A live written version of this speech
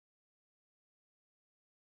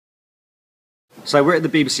So we're at the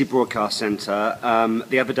BBC Broadcast Centre.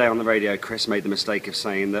 The other day on the radio, Chris made the mistake of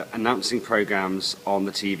saying that announcing programmes on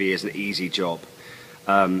the TV is an easy job.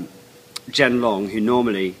 Jen Long, who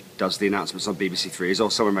normally does the announcements on BBC Three, is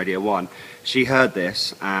also on Radio 1. She heard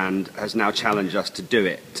this and has now challenged us to do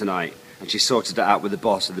it tonight. And she sorted it out with the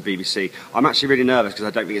boss of the BBC. I'm actually really nervous because I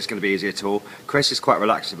don't think it's going to be easy at all. Chris is quite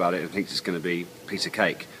relaxed about it and thinks it's going to be a piece of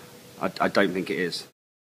cake. I don't think it is.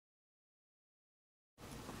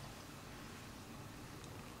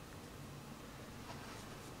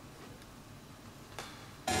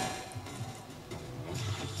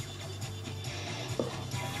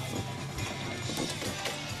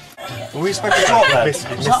 Were we supposed to talk then? You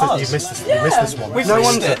missed this one. No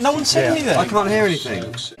one said anything. I can't hear anything.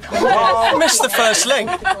 We've missed the first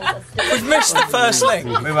link. We've missed the first link.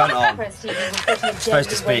 We went on. We're supposed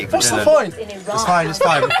to speak. What's the point? It's fine, it's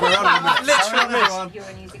fine. We're on. Literally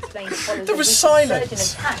missed. There was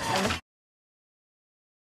silence.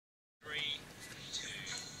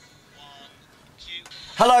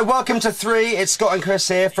 Hello, welcome to 3. It's Scott and Chris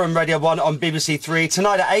here from Radio 1 on BBC 3.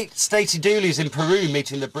 Tonight at 8, Stacey Dooley's in Peru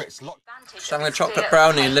meeting the Brits. So having a chocolate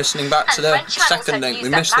brownie and listening back to the second link. We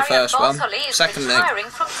missed the first one. Second link.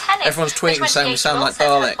 Everyone's tweeting saying we sound like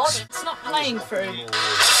Daleks. It's not playing through.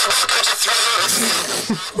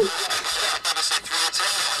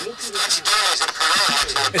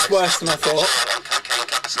 It's worse than I thought.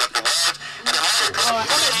 Alright,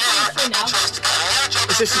 it's coming through now.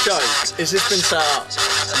 Is this a joke? Has this been set up?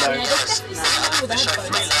 No. Yeah, there's definitely something wrong with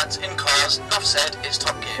headphones.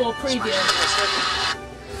 For preview.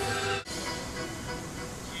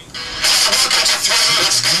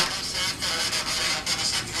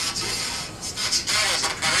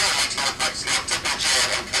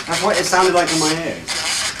 That's what it sounded like in my ear.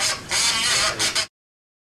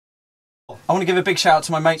 I want to give a big shout out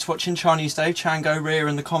to my mates watching, Chinese Dave, Chango, Rhea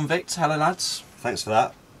and the Convict. Hello lads. Thanks for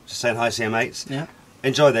that. Just saying hi to your mates. Yeah.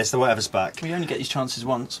 Enjoy this, the whatever's back. We only get these chances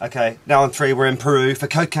once. Okay, now on 3 we're in Peru for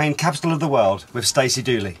Cocaine Capital of the World with Stacey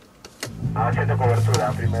Dooley. All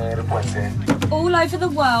over the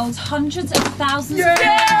world, hundreds of thousands of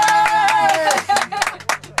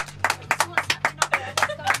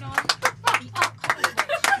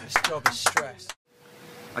This job is stress.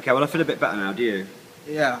 Okay, well I feel a bit better now, do you?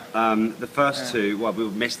 Yeah. The first two, well we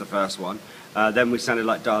missed the first one. Then we sounded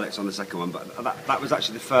like Daleks on the second one, but that was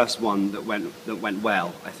actually the first one that went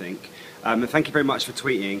well, I think. And thank you very much for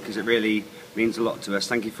tweeting, because it really means a lot to us.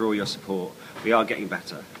 Thank you for all your support. We are getting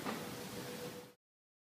better.